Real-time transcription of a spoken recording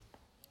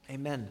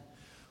Amen.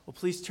 Well,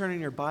 please turn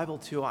in your Bible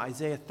to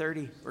Isaiah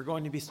 30. We're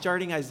going to be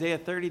starting Isaiah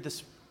 30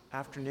 this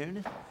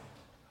afternoon.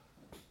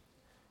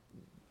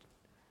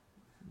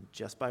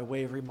 Just by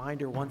way of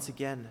reminder, once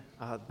again,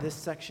 this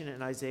section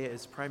in Isaiah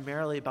is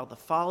primarily about the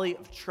folly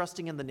of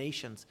trusting in the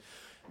nations.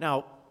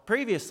 Now,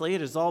 previously,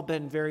 it has all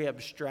been very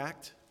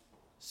abstract,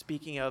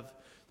 speaking of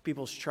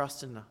people's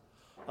trust in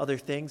other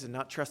things and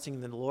not trusting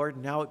in the Lord.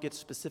 Now it gets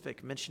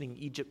specific, mentioning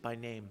Egypt by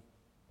name.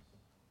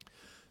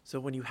 So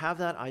when you have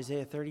that,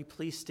 Isaiah 30,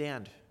 please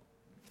stand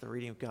for the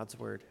reading of God's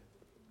word.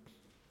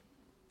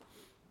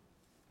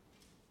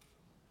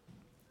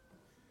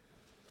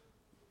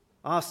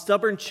 Ah,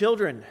 stubborn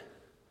children,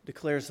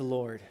 declares the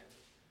Lord,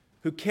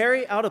 who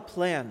carry out a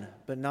plan,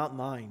 but not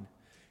mine,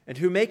 and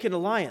who make an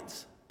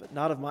alliance, but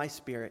not of my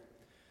spirit,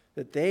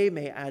 that they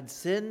may add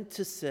sin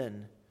to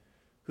sin,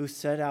 who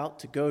set out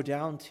to go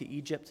down to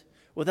Egypt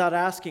without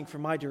asking for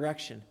my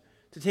direction,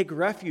 to take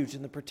refuge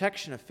in the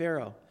protection of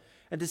Pharaoh,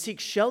 and to seek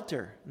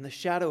shelter in the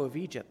shadow of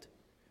Egypt.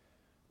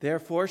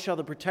 Therefore shall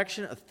the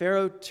protection of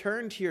Pharaoh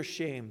turn to your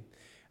shame,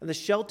 and the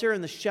shelter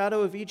in the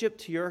shadow of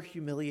Egypt to your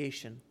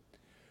humiliation.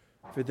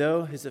 For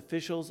though his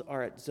officials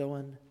are at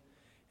Zoan,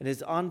 and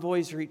his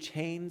envoys reach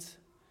Hanes,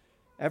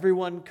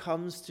 everyone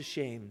comes to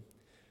shame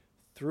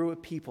through a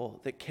people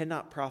that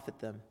cannot profit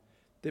them,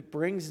 that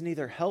brings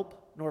neither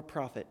help nor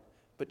profit,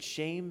 but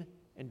shame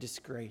and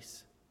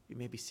disgrace. You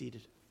may be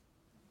seated.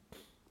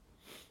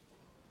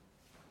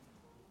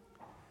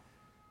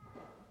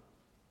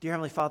 Dear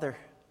Heavenly Father,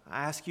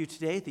 I ask you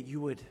today that you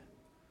would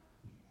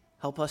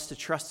help us to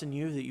trust in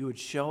you, that you would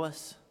show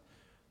us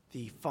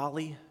the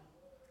folly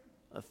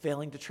of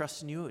failing to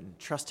trust in you and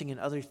trusting in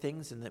other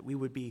things, and that we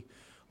would be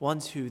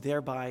ones who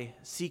thereby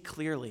see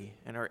clearly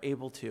and are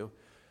able to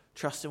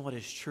trust in what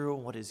is true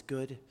and what is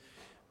good,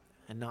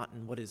 and not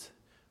in what is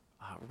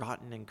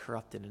rotten and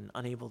corrupted and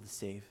unable to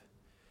save.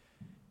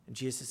 In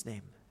Jesus'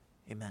 name,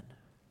 amen.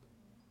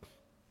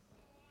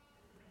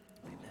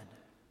 Amen.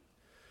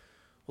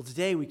 Well,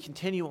 today we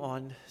continue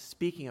on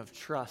speaking of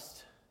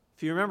trust.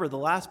 If you remember the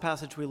last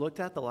passage we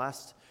looked at, the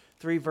last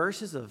 3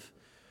 verses of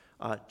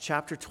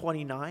chapter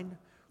 29,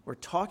 we're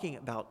talking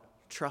about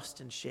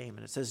trust and shame.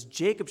 And it says,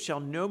 Jacob shall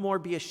no more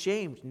be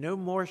ashamed, no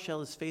more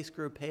shall his face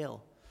grow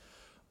pale.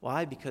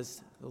 Why?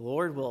 Because the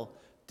Lord will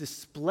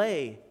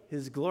display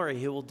his glory.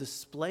 He will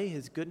display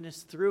his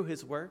goodness through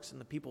his works, and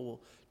the people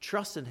will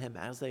trust in him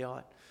as they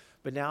ought.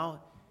 But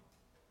now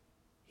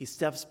he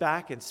steps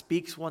back and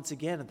speaks once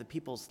again of the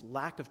people's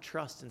lack of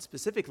trust, and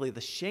specifically the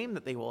shame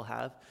that they will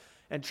have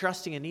and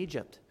trusting in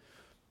Egypt.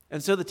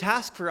 And so the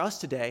task for us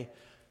today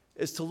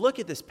is to look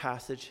at this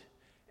passage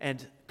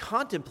and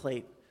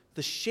contemplate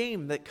the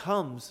shame that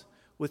comes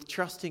with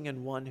trusting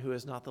in one who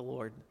is not the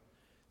Lord.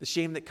 The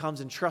shame that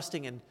comes in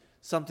trusting in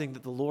something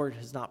that the Lord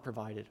has not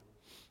provided.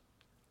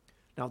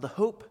 Now, the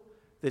hope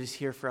that is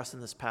here for us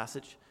in this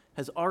passage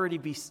has already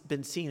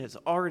been seen. It's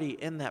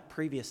already in that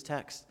previous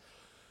text.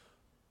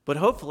 But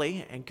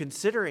hopefully, and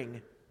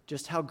considering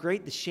just how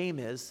great the shame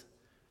is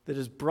that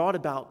is brought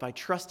about by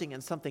trusting in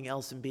something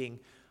else and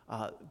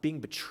being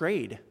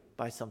betrayed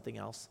by something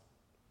else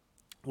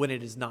when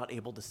it is not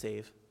able to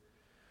save,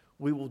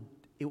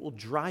 it will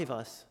drive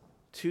us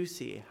to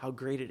see how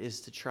great it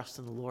is to trust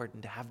in the Lord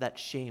and to have that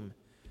shame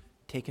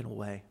taken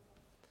away.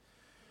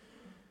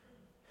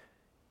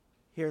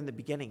 Here in the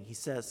beginning, he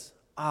says,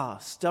 Ah,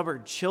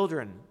 stubborn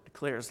children,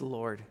 declares the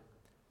Lord,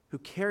 who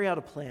carry out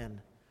a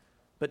plan,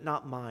 but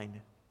not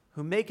mine,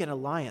 who make an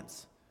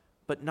alliance,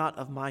 but not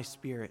of my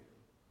spirit.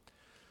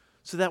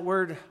 So that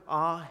word,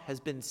 has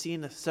been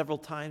seen several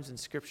times in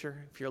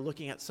Scripture. If you're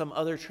looking at some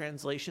other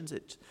translations,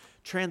 it's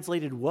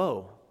translated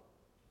woe.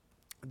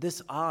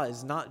 This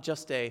is not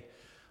just a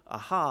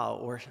aha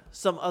or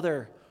some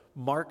other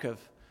mark of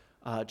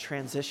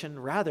transition.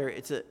 Rather,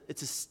 it's a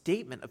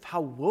statement of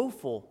how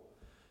woeful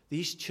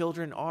these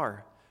children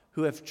are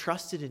who have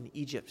trusted in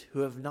Egypt,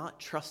 who have not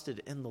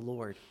trusted in the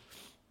Lord.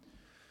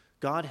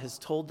 God has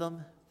told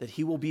them that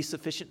he will be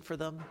sufficient for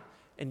them,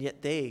 and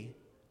yet they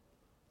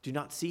do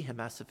not see him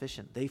as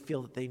sufficient. They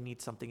feel that they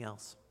need something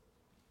else.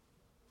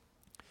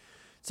 It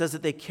says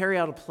that they carry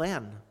out a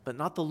plan, but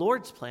not the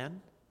Lord's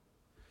plan.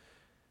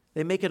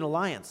 They make an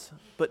alliance,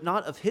 but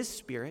not of his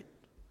spirit.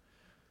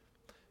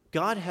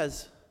 God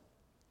has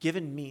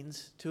given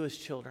means to his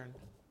children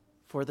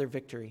for their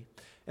victory.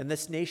 And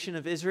this nation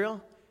of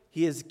Israel,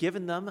 he has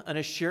given them an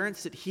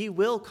assurance that he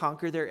will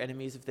conquer their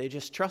enemies if they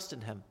just trust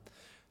in him.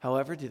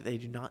 However, they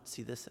do not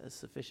see this as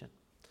sufficient.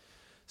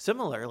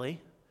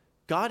 Similarly,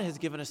 God has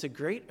given us a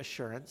great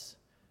assurance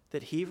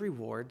that he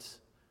rewards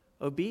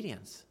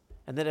obedience,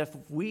 and that if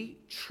we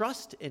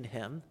trust in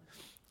him,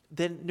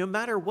 then no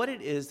matter what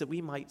it is that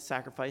we might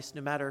sacrifice,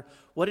 no matter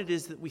what it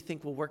is that we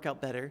think will work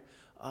out better,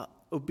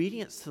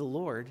 obedience to the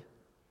Lord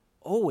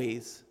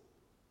always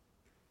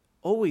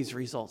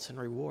results in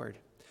reward.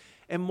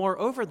 And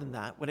moreover than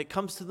that, when it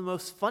comes to the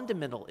most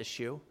fundamental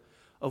issue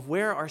of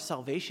where our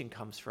salvation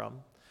comes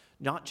from,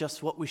 not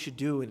just what we should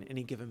do in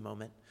any given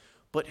moment,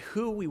 but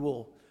who we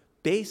will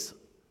base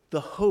the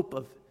hope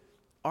of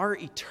our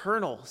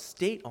eternal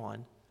state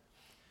on,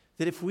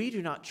 that if we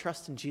do not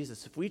trust in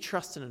Jesus, if we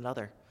trust in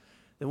another,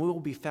 then we will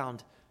be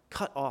found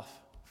cut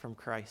off from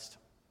Christ.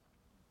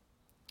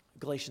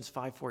 Galatians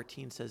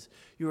 5:14 says,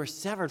 "You are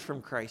severed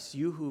from Christ,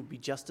 you who be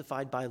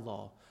justified by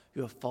law,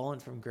 you have fallen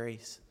from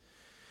grace."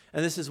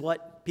 And this is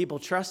what people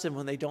trust in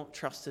when they don't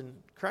trust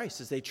in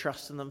Christ, is they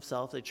trust in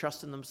themselves. They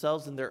trust in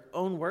themselves in their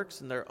own works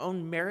and their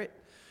own merit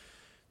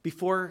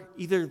before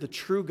either the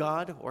true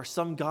God or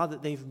some God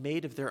that they've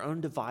made of their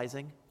own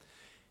devising.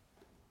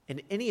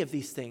 And any of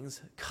these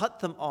things cut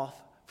them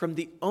off from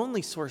the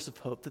only source of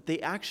hope that they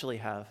actually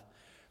have.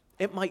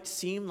 It might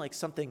seem like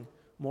something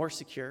more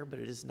secure, but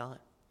it is not.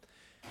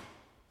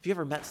 Have you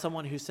ever met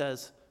someone who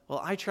says, well,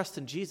 I trust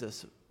in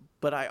Jesus,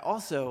 but I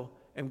also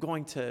am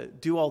going to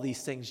do all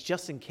these things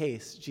just in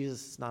case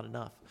Jesus is not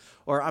enough?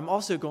 Or I'm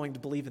also going to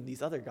believe in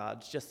these other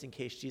gods just in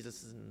case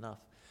Jesus isn't enough.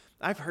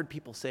 I've heard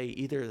people say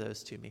either of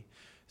those to me.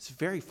 It's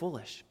very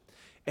foolish.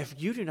 If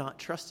you do not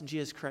trust in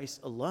Jesus Christ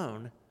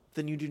alone,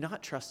 then you do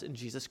not trust in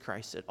Jesus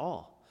Christ at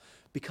all.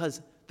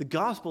 Because the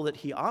gospel that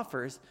he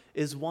offers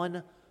is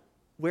one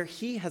where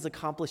he has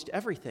accomplished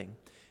everything.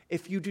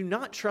 If you do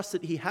not trust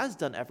that he has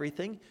done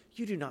everything,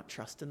 you do not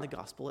trust in the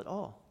gospel at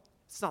all.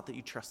 It's not that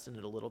you trust in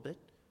it a little bit.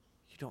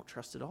 You don't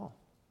trust at all.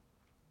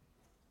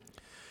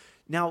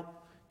 Now,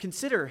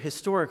 consider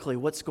historically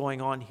what's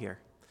going on here.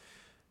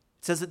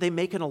 It says that they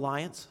make an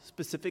alliance,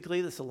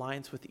 specifically this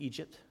alliance with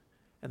Egypt,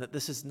 and that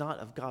this is not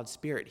of God's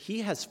Spirit.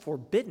 He has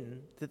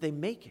forbidden that they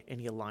make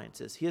any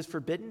alliances. He has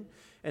forbidden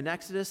in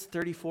Exodus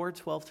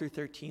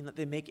 34:12-13 that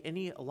they make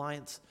any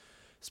alliance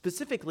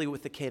specifically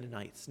with the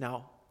Canaanites.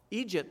 Now,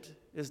 Egypt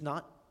is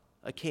not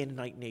a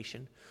Canaanite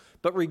nation,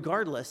 but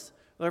regardless,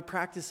 their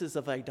practices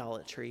of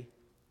idolatry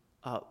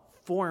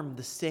form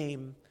the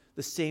same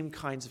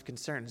kinds of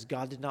concerns.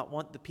 God did not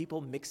want the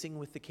people mixing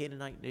with the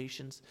Canaanite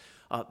nations,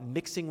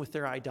 mixing with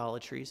their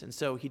idolatries, and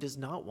so he does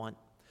not want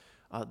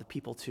the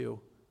people to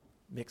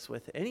mix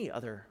with any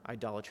other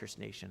idolatrous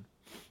nation.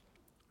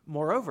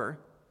 Moreover,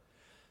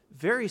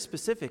 very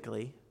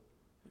specifically,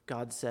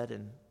 God said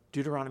in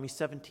Deuteronomy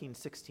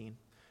 17:16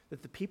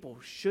 that the people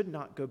should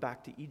not go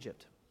back to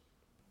Egypt.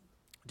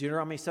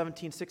 Deuteronomy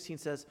 17:16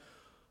 says,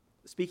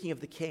 speaking of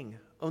the king,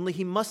 only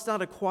he must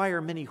not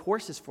acquire many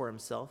horses for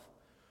himself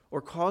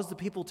or cause the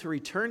people to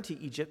return to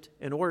Egypt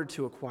in order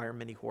to acquire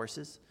many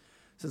horses,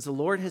 since the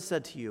Lord has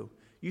said to you,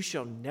 you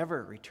shall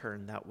never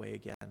return that way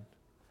again.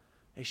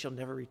 They shall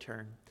never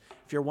return.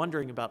 If you're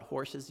wondering about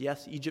horses,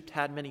 yes, Egypt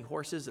had many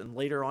horses, and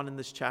later on in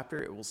this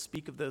chapter it will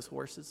speak of those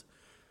horses.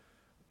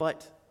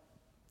 But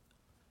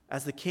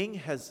as the king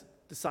has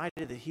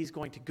decided that he's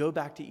going to go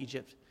back to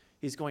Egypt,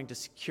 he's going to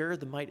secure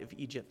the might of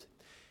Egypt,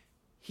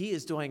 he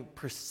is doing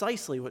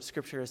precisely what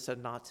Scripture has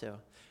said not to.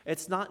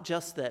 It's not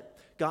just that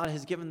God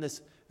has given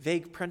this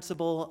vague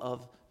principle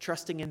of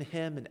trusting in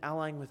him and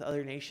allying with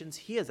other nations.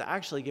 He has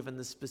actually given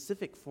this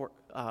specific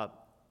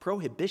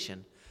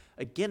prohibition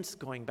against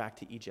going back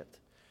to Egypt.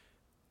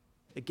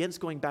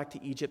 Against going back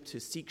to Egypt to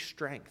seek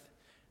strength.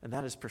 And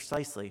that is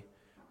precisely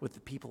what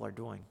the people are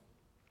doing.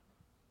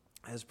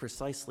 That is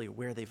precisely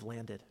where they've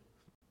landed.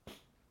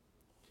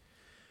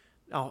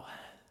 Now,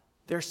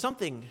 there's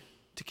something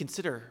to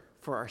consider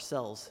for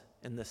ourselves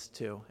in this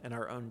too, in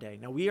our own day.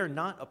 Now, we are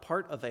not a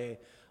part of a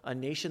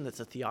nation that's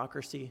a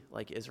theocracy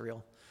like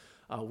Israel.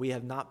 We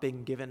have not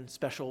been given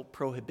special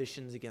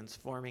prohibitions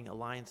against forming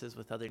alliances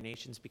with other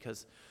nations,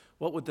 because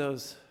what would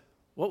those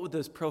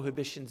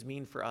prohibitions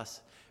mean for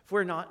us? If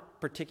we're not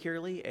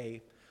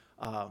particularly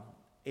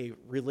a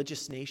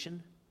religious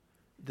nation,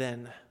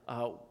 then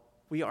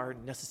we are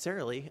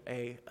necessarily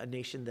a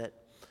nation that,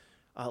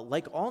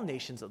 like all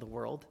nations of the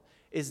world,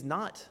 is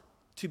not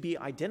to be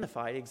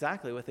identified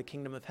exactly with the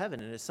kingdom of heaven,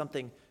 and is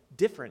something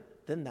different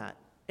than that.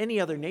 Any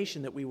other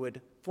nation that we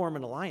would form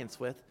an alliance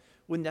with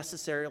would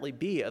necessarily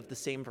be of the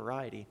same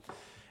variety.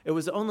 It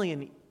was only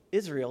in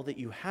Israel that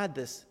you had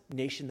this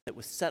nation that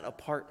was set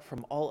apart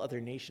from all other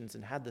nations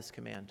and had this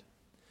command.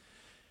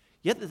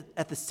 Yet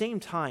at the same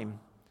time,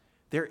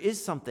 there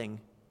is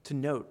something to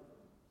note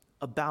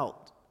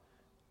about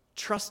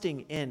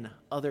trusting in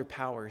other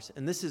powers.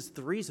 And this is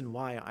the reason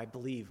why I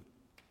believe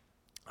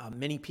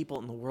many people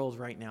in the world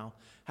right now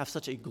have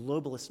such a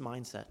globalist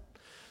mindset.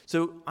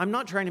 So I'm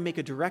not trying to make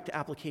a direct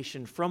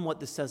application from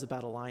what this says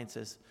about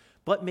alliances,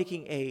 but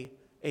making a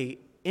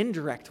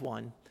indirect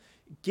one,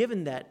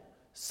 given that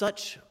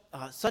such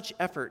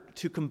effort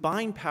to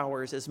combine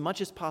powers as much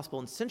as possible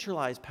and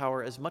centralize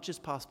power as much as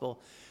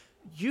possible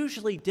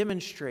usually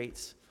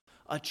demonstrates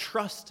a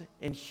trust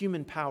in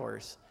human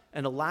powers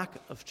and a lack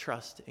of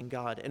trust in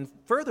God. And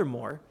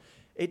furthermore,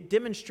 it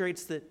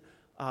demonstrates that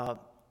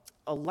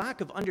a lack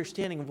of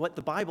understanding of what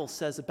the Bible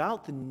says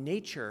about the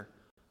nature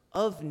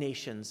of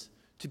nations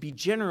to be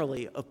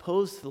generally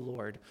opposed to the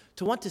Lord,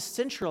 to want to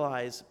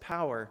centralize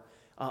power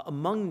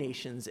among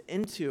nations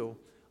into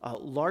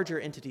larger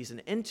entities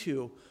and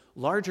into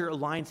larger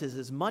alliances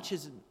as much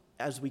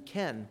as we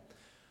can,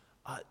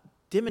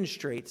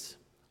 demonstrates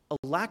a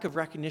lack of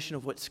recognition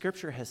of what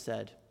Scripture has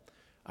said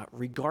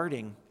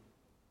regarding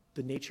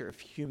the nature of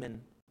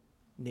human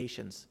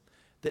nations,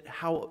 that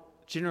how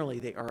generally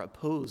they are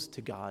opposed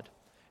to God,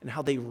 and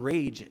how they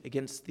rage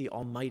against the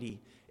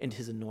Almighty and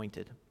his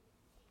anointed.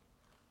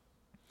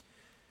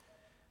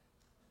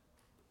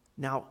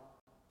 Now,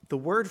 the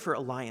word for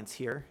alliance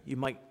here, you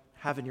might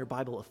have in your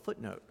Bible a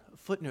footnote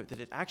that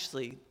it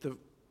actually, the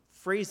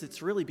phrase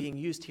that's really being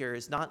used here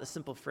is not a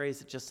simple phrase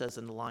that just says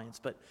an alliance,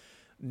 but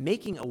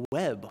making a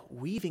web,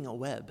 weaving a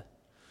web.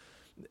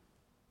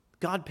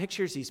 God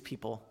pictures these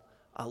people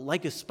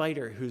like a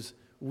spider who's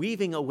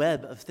weaving a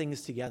web of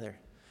things together.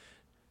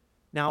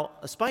 Now,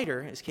 a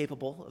spider is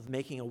capable of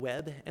making a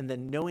web and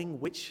then knowing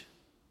which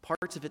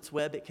parts of its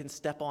web it can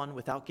step on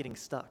without getting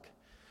stuck.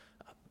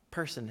 A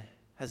person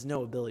has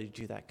no ability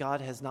to do that.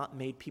 God has not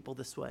made people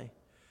this way.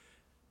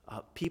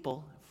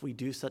 People, if we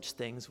do such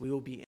things, we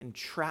will be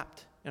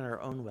entrapped in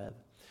our own web.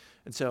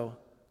 And so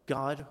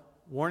God,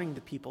 warning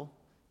the people,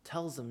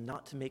 tells them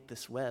not to make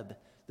this web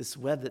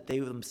that they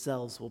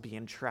themselves will be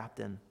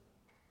entrapped in.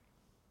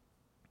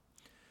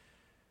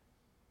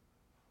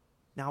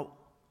 Now,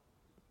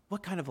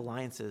 what kind of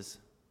alliances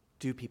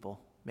do people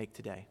make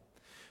today?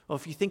 Well,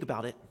 if you think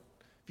about it,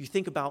 if you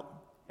think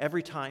about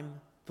every time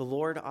the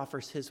Lord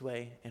offers his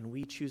way and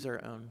we choose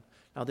our own.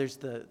 Now, there's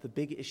the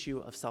big issue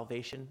of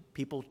salvation,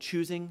 people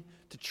choosing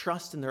to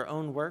trust in their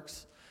own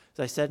works. As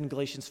I said in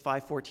Galatians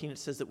 5:14, it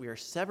says that we are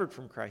severed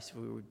from Christ if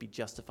we would be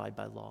justified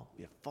by law.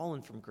 We have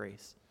fallen from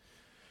grace.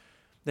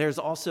 There's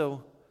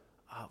also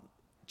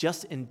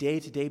just in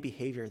day-to-day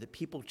behavior that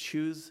people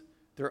choose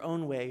their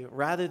own way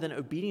rather than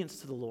obedience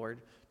to the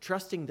Lord,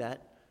 trusting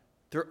that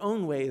their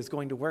own way is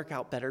going to work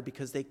out better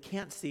because they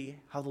can't see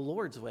how the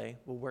Lord's way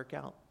will work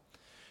out.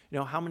 You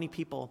know, how many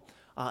people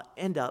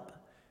end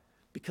up,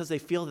 because they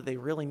feel that they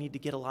really need to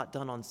get a lot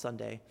done on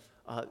Sunday,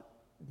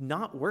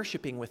 not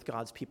worshiping with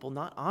God's people,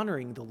 not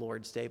honoring the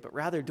Lord's day, but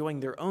rather doing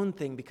their own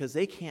thing because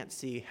they can't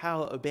see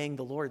how obeying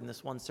the Lord in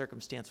this one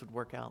circumstance would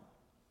work out.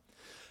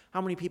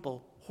 How many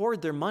people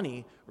hoard their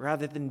money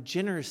rather than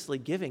generously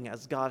giving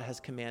as God has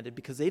commanded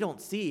because they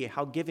don't see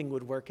how giving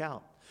would work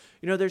out?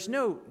 You know, there's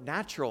no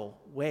natural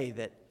way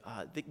that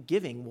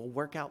giving will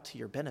work out to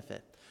your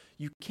benefit.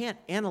 You can't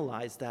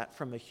analyze that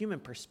from a human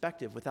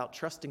perspective without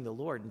trusting the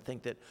Lord and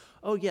think that,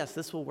 oh yes,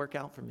 this will work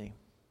out for me.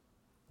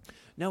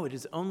 No, it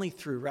is only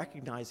through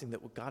recognizing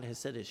that what God has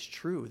said is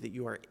true, that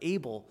you are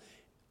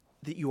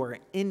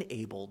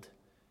enabled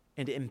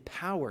and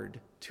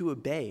empowered to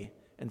obey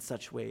in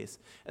such ways.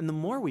 And the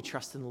more we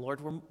trust in the Lord,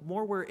 the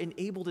more we're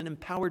enabled and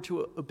empowered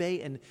to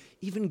obey in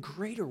even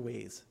greater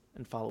ways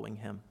in following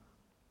him.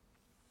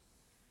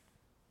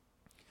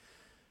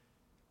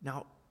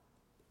 Now,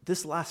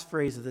 this last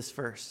phrase of this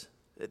verse,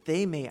 that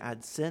they may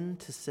add sin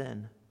to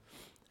sin.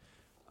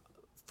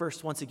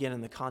 First, once again,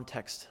 in the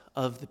context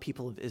of the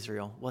people of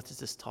Israel, what does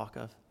this talk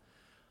of?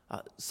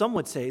 Some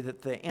would say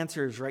that the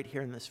answer is right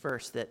here in this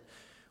verse, that,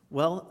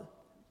 well,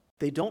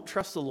 they don't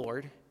trust the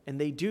Lord, and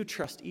they do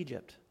trust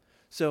Egypt.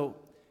 So,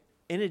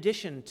 in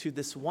addition to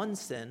this one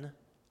sin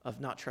of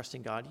not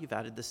trusting God, you've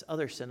added this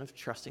other sin of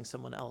trusting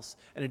someone else.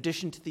 In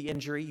addition to the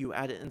injury, you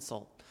add an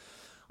insult.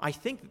 I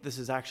think that this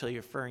is actually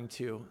referring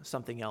to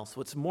something else.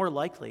 What's more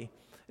likely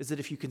is that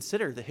if you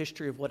consider the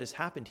history of what has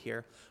happened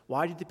here,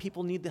 why did the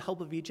people need the help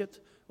of Egypt?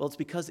 Well, it's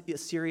because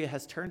Assyria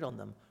has turned on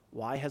them.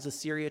 Why has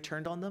Assyria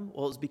turned on them?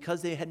 Well, it's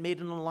because they had made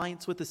an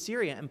alliance with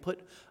Assyria and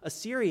put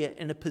Assyria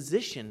in a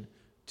position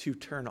to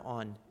turn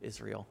on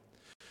Israel.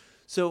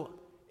 So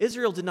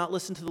Israel did not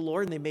listen to the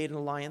Lord, and they made an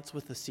alliance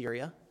with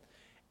Assyria.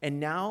 And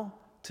now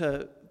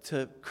to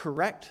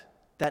correct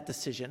that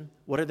decision,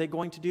 what are they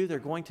going to do? They're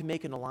going to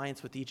make an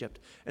alliance with Egypt.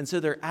 And so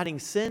they're adding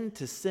sin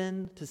to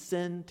sin to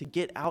sin to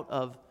get out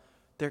of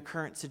their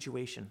current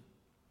situation.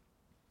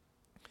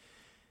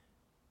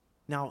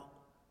 Now,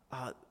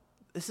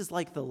 this is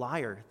like the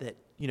liar that,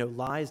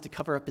 lies to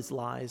cover up his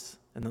lies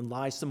and then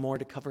lies some more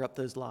to cover up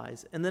those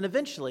lies. And then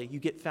eventually you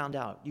get found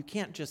out. You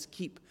can't just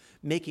keep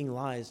making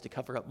lies to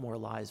cover up more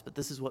lies, but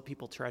this is what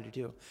people try to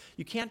do.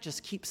 You can't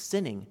just keep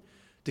sinning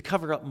to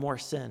cover up more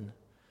sin,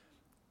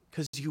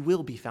 because you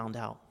will be found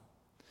out.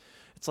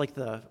 It's like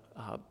the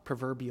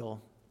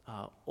proverbial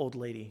old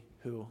lady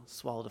who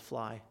swallowed a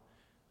fly.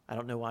 I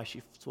don't know why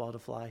she swallowed a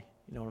fly.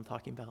 You know what I'm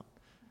talking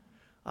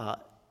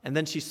about? And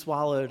then she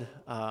swallowed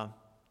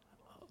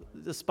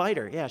the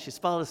spider. Yeah, she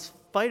swallowed a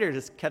spider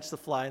to catch the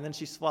fly, and then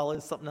she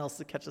swallows something else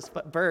to catch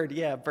a bird.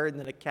 Yeah, a bird, and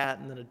then a cat,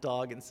 and then a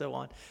dog, and so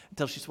on,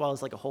 until she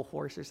swallows like a whole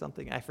horse or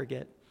something. I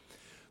forget.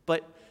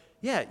 But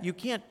yeah, you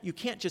can't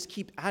just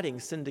keep adding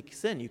sin to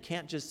sin. You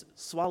can't just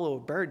swallow a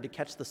bird to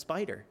catch the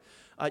spider.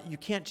 You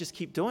can't just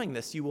keep doing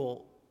this.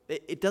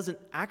 It doesn't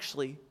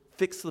actually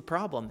fix the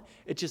problem.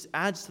 It just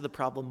adds to the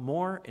problem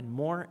more and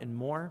more and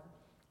more.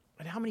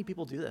 And how many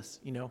people do this?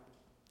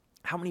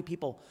 How many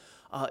people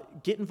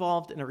get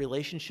involved in a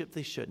relationship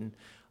they shouldn't?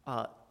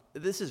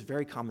 This is a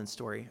very common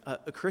story.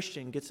 A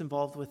Christian gets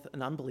involved with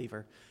an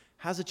unbeliever,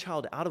 has a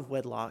child out of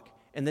wedlock,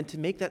 and then to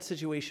make that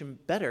situation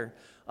better,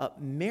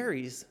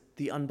 marries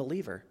the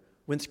unbeliever,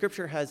 when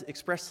Scripture has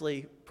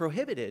expressly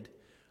prohibited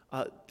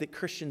that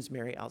Christians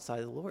marry outside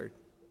of the Lord.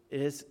 It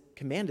is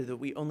commanded that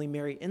we only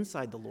marry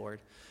inside the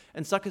Lord.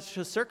 In such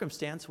a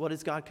circumstance, what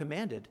has God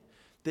commanded?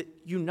 that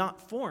you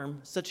not form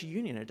such a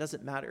union. It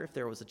doesn't matter if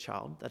there was a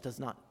child. That does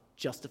not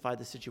justify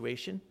the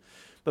situation.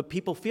 But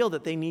people feel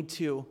that they need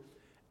to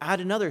add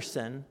another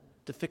sin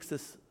to fix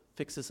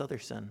this other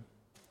sin.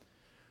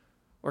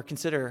 Or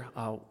consider,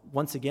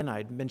 once again, I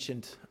had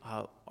mentioned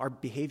our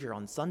behavior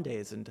on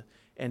Sundays and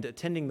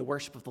attending the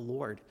worship of the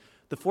Lord.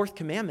 The fourth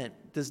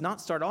commandment does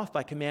not start off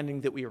by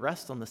commanding that we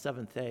rest on the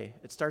seventh day.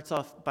 It starts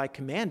off by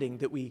commanding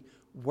that we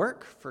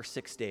work for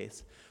 6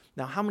 days.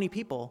 Now, how many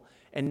people,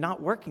 and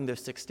not working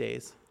those 6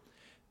 days,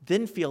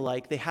 then feel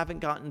like they haven't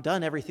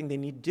done everything they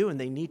need to do, and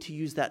they need to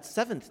use that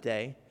seventh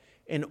day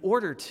in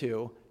order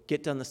to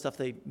get done the stuff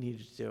they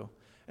needed to do.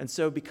 And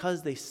so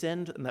because they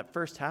sinned in that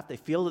first half, they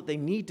feel that they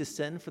need to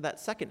sin for that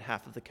second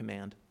half of the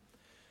command.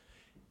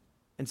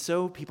 And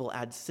so people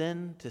add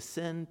sin to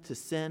sin to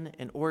sin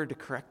in order to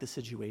correct the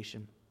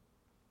situation.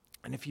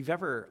 And if you've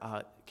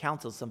ever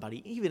counseled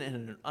somebody, even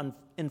in an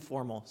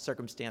informal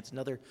circumstance,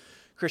 another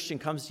Christian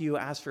comes to you,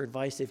 asks for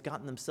advice, they've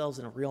gotten themselves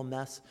in a real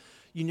mess,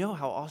 you know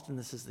how often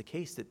this is the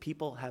case, that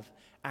people have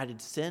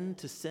added sin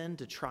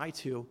to try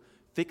to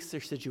fix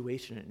their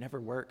situation. It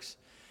never works.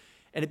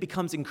 And it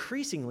becomes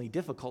increasingly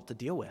difficult to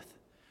deal with.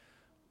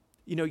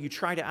 You know, you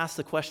try to ask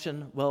the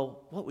question,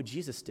 well, what would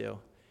Jesus do?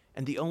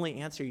 And the only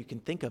answer you can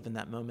think of in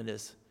that moment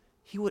is,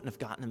 he wouldn't have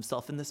gotten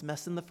himself in this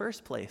mess in the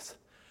first place.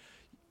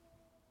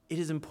 It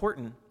is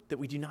important that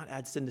we do not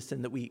add sin to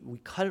sin, that we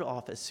cut it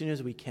off as soon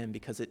as we can,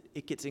 because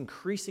it gets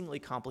increasingly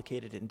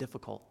complicated and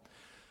difficult.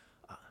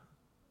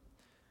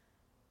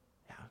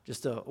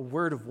 Just a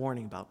word of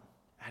warning about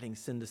adding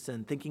sin to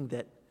sin, thinking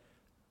that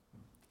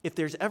if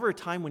there's ever a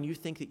time when you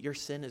think that your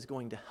sin is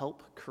going to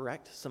help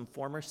correct some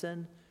former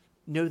sin,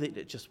 know that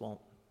it just won't.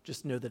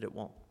 Just know that it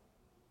won't.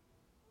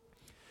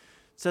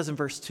 It says in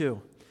verse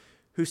 2,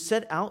 who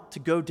set out to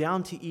go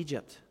down to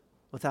Egypt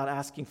without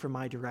asking for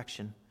my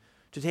direction,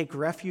 to take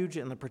refuge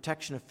in the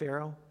protection of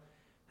Pharaoh,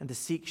 and to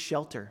seek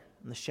shelter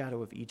in the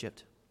shadow of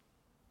Egypt.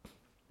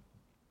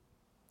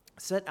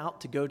 Set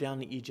out to go down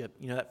to Egypt.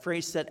 You know, that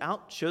phrase set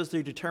out shows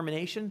their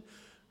determination.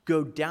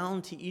 Go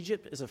down to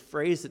Egypt is a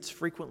phrase that's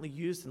frequently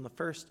used in the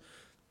first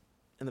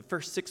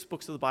 6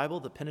 books of the Bible,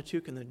 the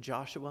Pentateuch and then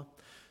Joshua.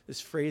 This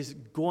phrase,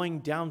 going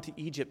down to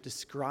Egypt,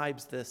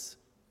 describes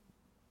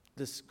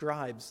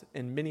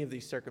in many of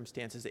these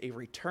circumstances a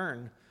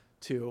return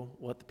to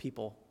what the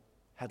people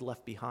had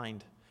left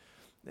behind.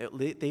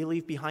 They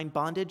leave behind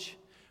bondage,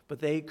 but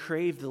they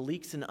crave the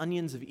leeks and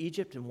onions of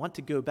Egypt and want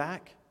to go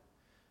back.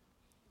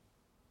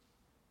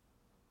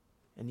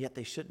 And yet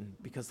they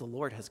shouldn't, because the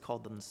Lord has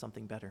called them to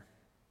something better.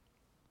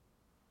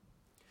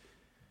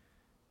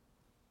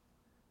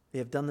 They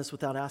have done this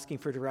without asking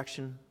for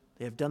direction.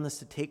 They have done this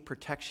to take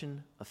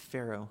protection of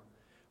Pharaoh.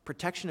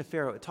 Protection of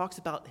Pharaoh, it talks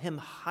about him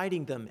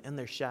hiding them in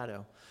their shadow.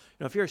 You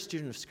know, if you're a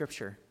student of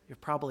Scripture, you're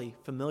probably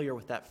familiar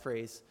with that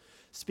phrase.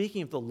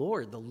 Speaking of the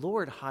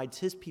Lord hides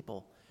his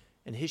people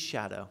in his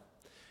shadow.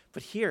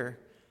 But here,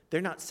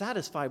 they're not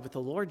satisfied with the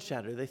Lord's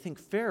shadow. They think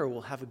Pharaoh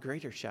will have a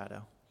greater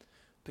shadow.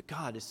 But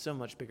God is so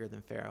much bigger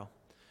than Pharaoh.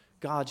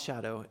 God's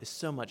shadow is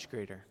so much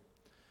greater.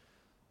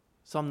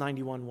 Psalm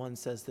 91:1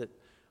 says that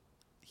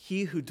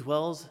he who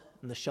dwells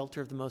in the shelter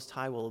of the Most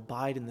High will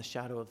abide in the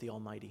shadow of the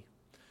Almighty.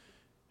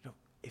 You know,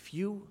 if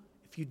you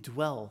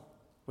dwell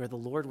where the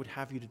Lord would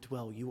have you to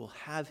dwell, you will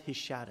have his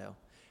shadow.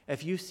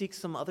 If you seek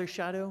some other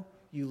shadow,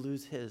 you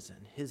lose his,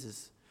 and his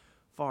is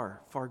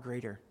far, far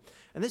greater.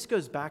 And this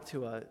goes back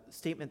to a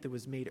statement that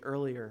was made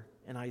earlier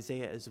in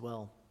Isaiah as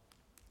well.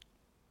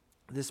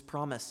 This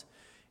promise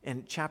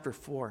in chapter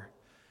 4.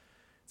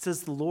 It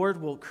says, the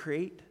Lord will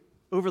create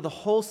over the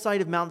whole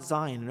site of Mount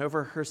Zion and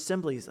over her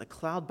assemblies a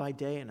cloud by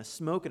day and a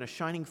smoke and a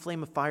shining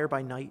flame of fire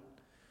by night.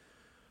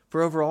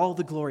 For over all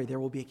the glory there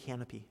will be a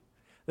canopy.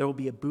 There will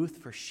be a booth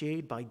for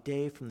shade by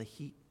day from the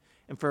heat,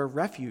 and for a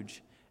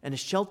refuge and a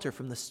shelter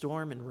from the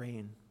storm and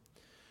rain.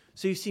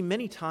 So you see,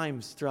 many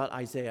times throughout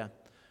Isaiah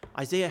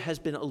has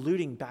been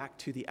alluding back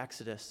to the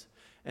Exodus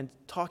and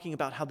talking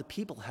about how the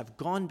people have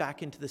gone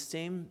back into the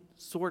same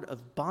sort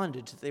of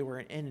bondage that they were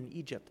in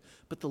Egypt.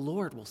 But the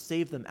Lord will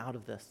save them out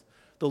of this.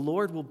 The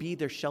Lord will be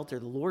their shelter.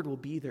 The Lord will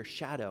be their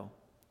shadow.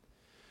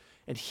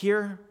 And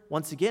here,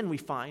 once again, we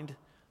find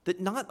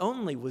that not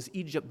only was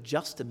Egypt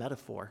just a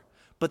metaphor,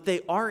 but they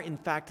are, in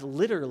fact,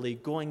 literally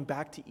going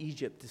back to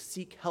Egypt to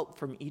seek help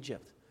from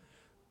Egypt.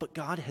 But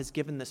God has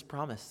given this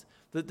promise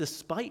that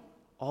despite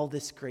all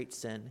this great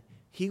sin,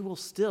 he will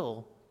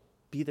still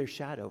be their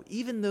shadow.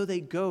 Even though they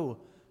go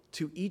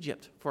to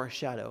Egypt for a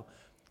shadow,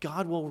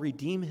 God will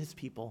redeem his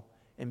people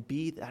and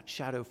be that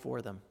shadow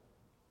for them.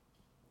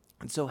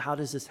 And so how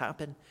does this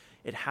happen?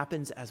 It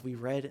happens, as we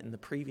read in the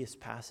previous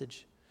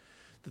passage,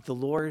 that the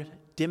Lord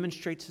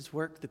demonstrates his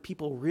work. The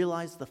people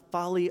realize the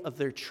folly of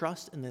their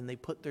trust, and then they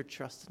put their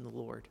trust in the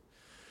Lord.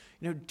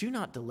 You know, do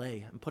not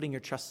delay in putting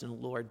your trust in the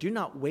Lord. Do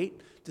not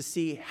wait to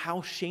see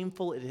how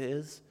shameful it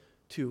is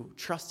to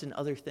trust in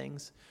other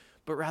things,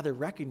 but rather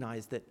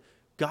recognize that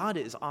God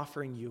is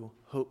offering you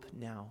hope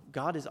now.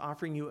 God is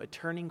offering you a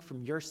turning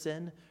from your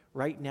sin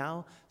right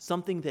now,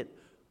 something that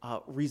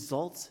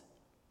results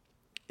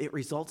It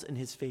results in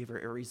his favor.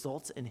 It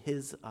results in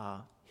his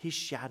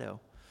shadow.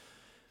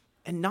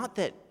 And not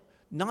that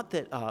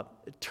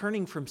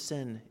turning from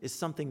sin is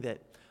something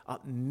that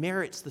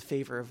merits the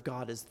favor of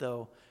God as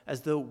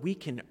though we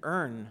can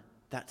earn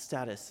that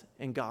status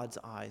in God's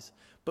eyes,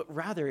 but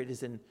rather it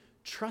is in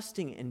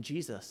trusting in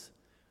Jesus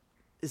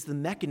is the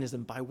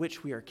mechanism by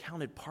which we are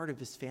counted part of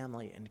his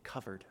family and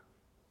covered.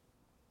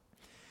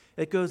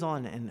 It goes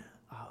on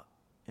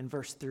in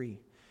verse 3.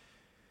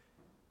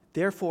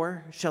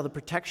 Therefore shall the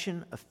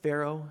protection of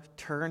Pharaoh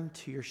turn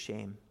to your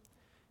shame,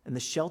 and the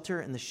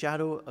shelter and the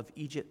shadow of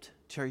Egypt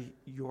to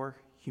your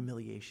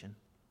humiliation.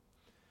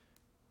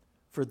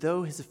 For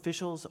though his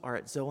officials are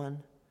at Zoan,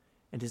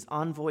 and his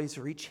envoys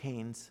reach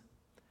Hanes,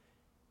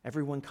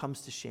 everyone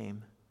comes to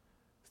shame,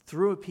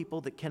 through a people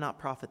that cannot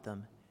profit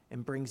them,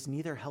 and brings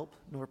neither help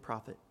nor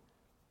profit,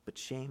 but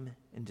shame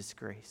and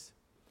disgrace.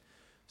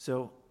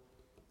 So,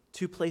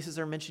 2 places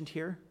are mentioned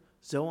here,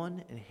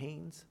 Zoan and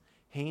Hanes.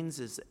 Hanes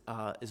is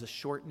a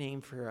short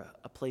name for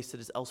a place that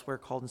is elsewhere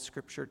called in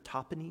Scripture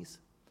Tahpanhes.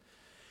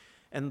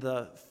 And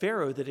the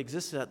Pharaoh that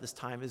existed at this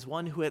time is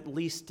one who, at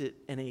least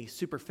in a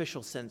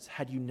superficial sense,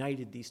 had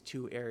united these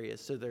 2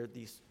 areas. So there are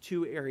these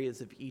 2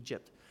 areas of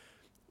Egypt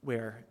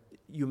where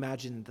you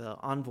imagine the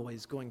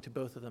envoys going to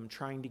both of them,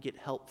 trying to get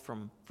help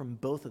from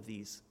both of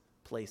these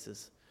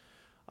places,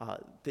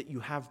 that you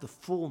have the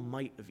full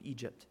might of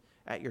Egypt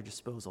at your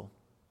disposal.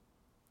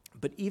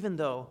 But even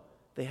though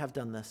they have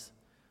done this,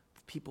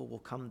 the people will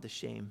come to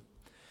shame.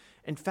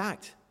 In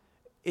fact,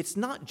 it's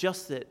not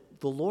just that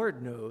the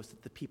Lord knows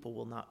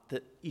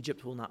that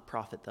Egypt will not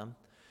profit them.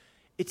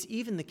 It's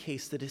even the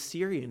case that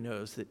Assyria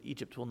knows that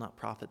Egypt will not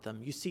profit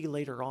them. You see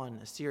later on,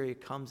 Assyria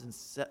comes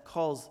and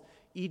calls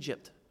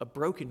Egypt a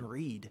broken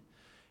reed.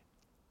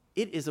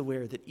 It is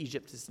aware that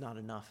Egypt is not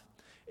enough.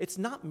 It's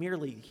not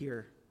merely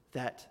here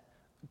that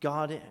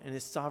God and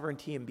his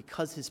sovereignty and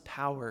because his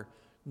power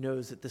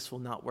knows that this will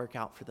not work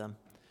out for them.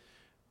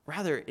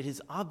 Rather, it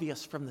is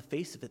obvious from the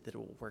face of it that it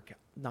will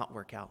not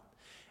work out.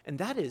 And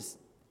that is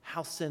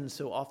how sin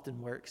so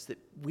often works, that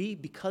we,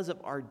 because of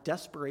our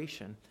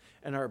desperation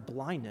and our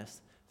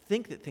blindness,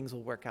 think that things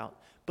will work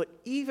out. But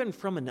even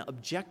from an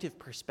objective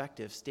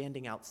perspective,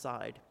 standing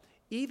outside,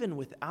 even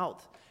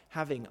without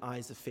having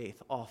eyes of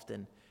faith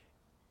often,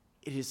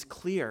 it is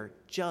clear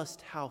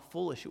just how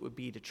foolish it would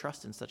be to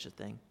trust in such a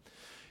thing.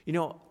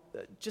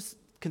 Just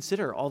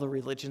consider all the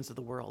religions of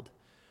the world.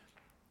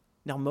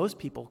 Now, most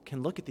people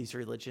can look at these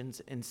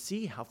religions and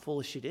see how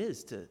foolish it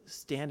is to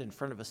stand in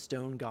front of a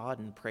stone god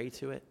and pray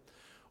to it,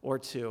 or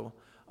to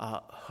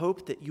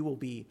hope that you will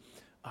be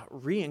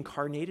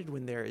reincarnated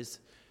when there is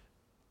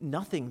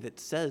nothing that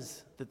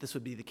says that this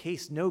would be the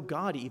case, no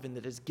God even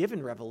that has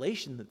given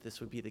revelation that this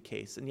would be the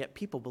case, and yet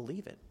people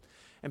believe it.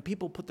 And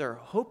people put their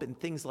hope in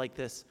things like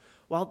this,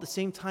 while at the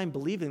same time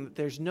believing that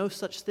there's no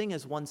such thing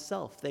as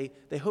oneself.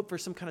 They hope for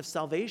some kind of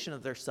salvation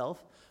of their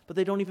self, but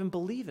they don't even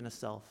believe in a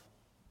self.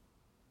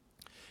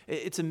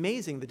 It's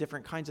amazing the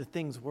different kinds of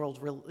things world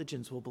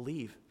religions will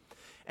believe.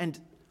 And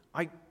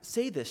I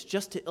say this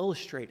just to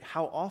illustrate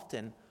how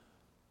often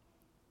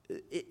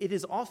it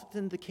is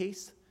often the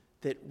case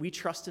that we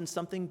trust in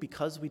something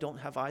because we don't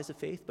have eyes of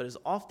faith, but is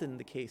often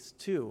the case,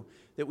 too,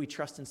 that we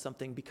trust in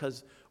something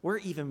because we're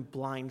even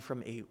blind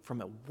from a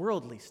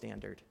worldly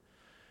standard.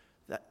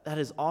 That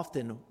is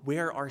often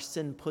where our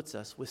sin puts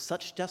us, with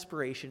such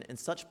desperation and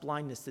such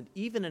blindness that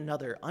even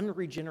another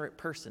unregenerate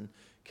person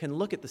can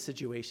look at the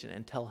situation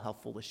and tell how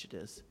foolish it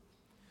is.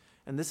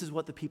 And this is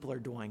what the people are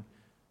doing,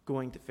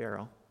 going to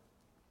Pharaoh.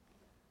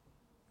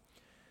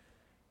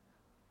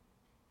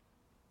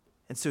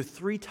 And so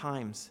 3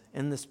 times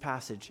in this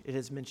passage, it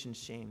has mentioned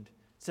shamed.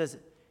 It says,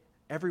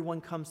 everyone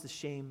comes to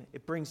shame.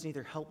 It brings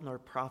neither help nor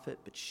profit,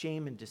 but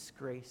shame and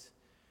disgrace.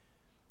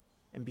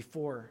 And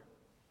before,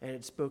 it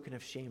had spoken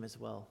of shame as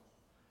well.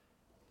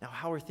 Now,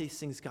 how are these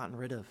things gotten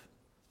rid of?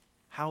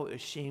 How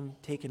is shame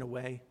taken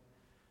away?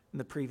 In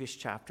the previous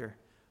chapter,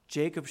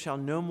 Jacob shall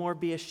no more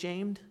be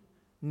ashamed,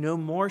 no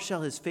more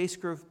shall his face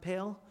grow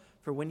pale,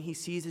 for when he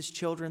sees his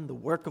children, the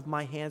work of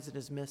my hands in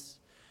his midst,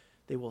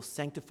 they will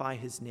sanctify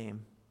his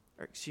name.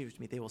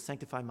 They will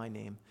sanctify my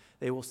name.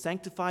 They will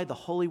sanctify the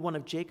Holy One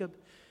of Jacob,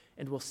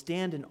 and will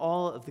stand in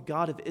awe of the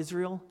God of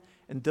Israel,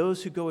 and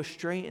those who go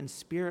astray in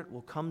spirit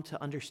will come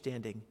to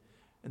understanding,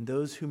 and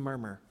those who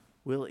murmur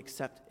will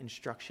accept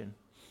instruction.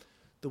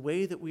 The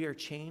way that we are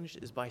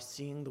changed is by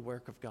seeing the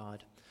work of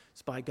God.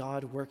 It's by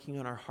God working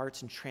on our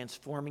hearts and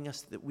transforming us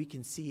so that we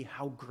can see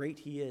how great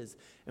he is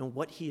and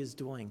what he is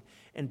doing,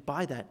 and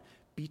by that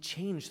be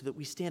changed so that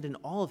we stand in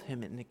awe of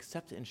him and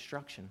accept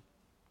instruction.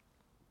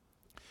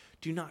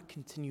 Do not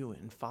continue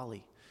in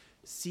folly.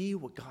 See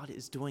what God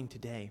is doing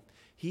today.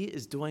 He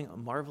is doing a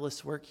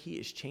marvelous work. He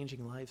is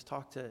changing lives.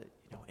 Talk to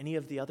any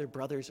of the other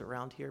brothers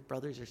around here,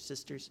 brothers or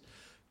sisters.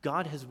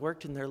 God has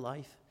worked in their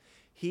life.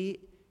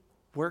 He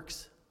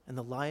works in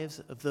the lives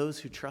of those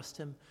who trust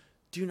him.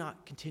 Do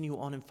not continue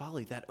on in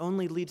folly. That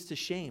only leads to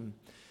shame.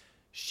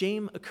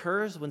 Shame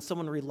occurs when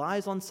someone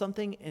relies on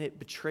something and it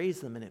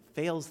betrays them and it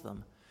fails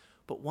them.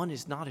 But one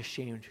is not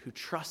ashamed who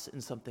trusts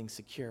in something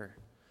secure.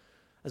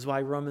 That's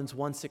why Romans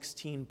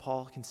 1:16,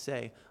 Paul can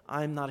say,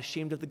 I'm not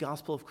ashamed of the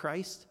gospel of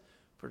Christ,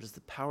 for it is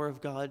the power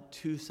of God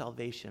to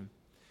salvation.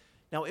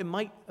 Now, it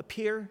might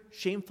appear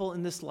shameful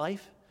in this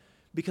life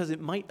because it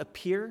might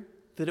appear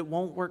that it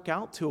won't work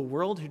out to a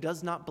world who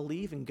does not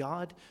believe in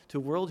God, to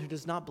a world who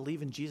does not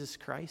believe in Jesus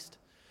Christ.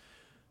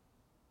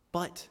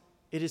 But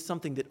it is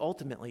something that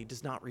ultimately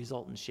does not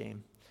result in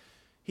shame.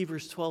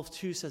 Hebrews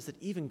 12:2 says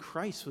that even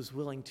Christ was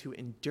willing to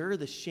endure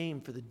the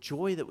shame for the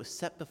joy that was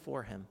set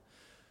before him.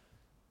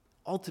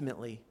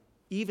 Ultimately,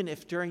 even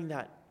if during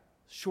that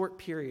short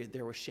period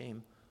there was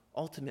shame,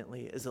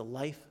 ultimately as a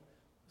life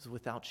is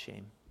without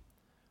shame.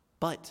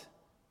 But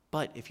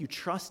if you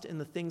trust in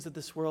the things of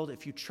this world,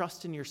 if you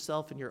trust in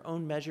yourself and your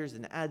own measures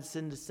and add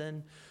sin to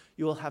sin,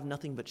 you will have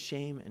nothing but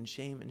shame and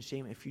shame and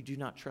shame. If you do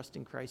not trust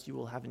in Christ, you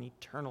will have an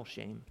eternal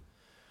shame.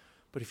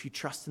 But if you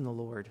trust in the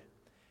Lord,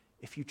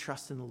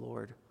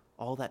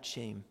 all that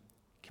shame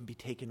can be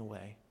taken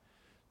away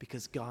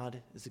because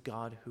God is a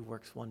God who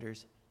works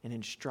wonders and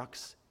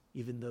instructs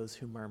even those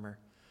who murmur,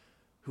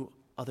 who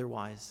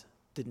otherwise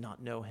did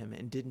not know him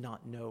and did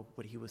not know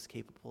what he was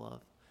capable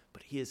of.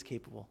 But he is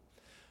capable.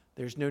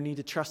 There's no need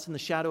to trust in the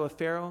shadow of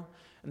Pharaoh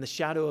and the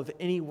shadow of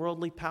any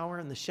worldly power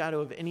and the shadow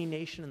of any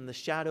nation and the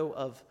shadow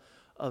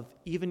of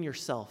even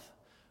yourself.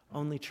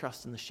 Only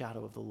trust in the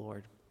shadow of the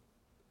Lord.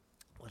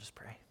 Let us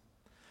pray.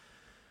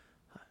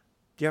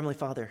 Dear Heavenly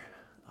Father,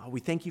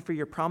 we thank you for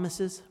your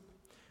promises.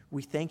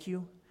 We thank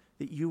you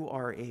that you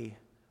are a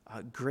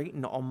great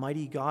and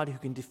almighty God who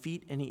can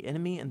defeat any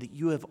enemy and that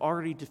you have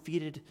already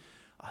defeated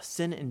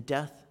sin and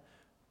death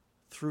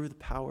through the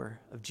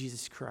power of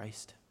Jesus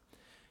Christ.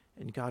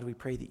 And God, we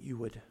pray that you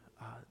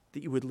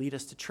would lead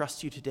us to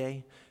trust you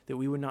today, that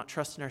we would not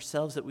trust in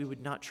ourselves, that we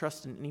would not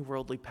trust in any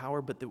worldly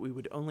power, but that we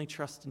would only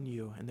trust in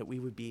you and that we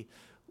would be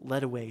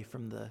led away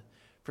from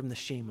the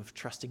shame of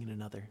trusting in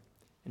another.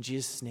 In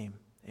Jesus' name,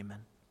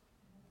 amen.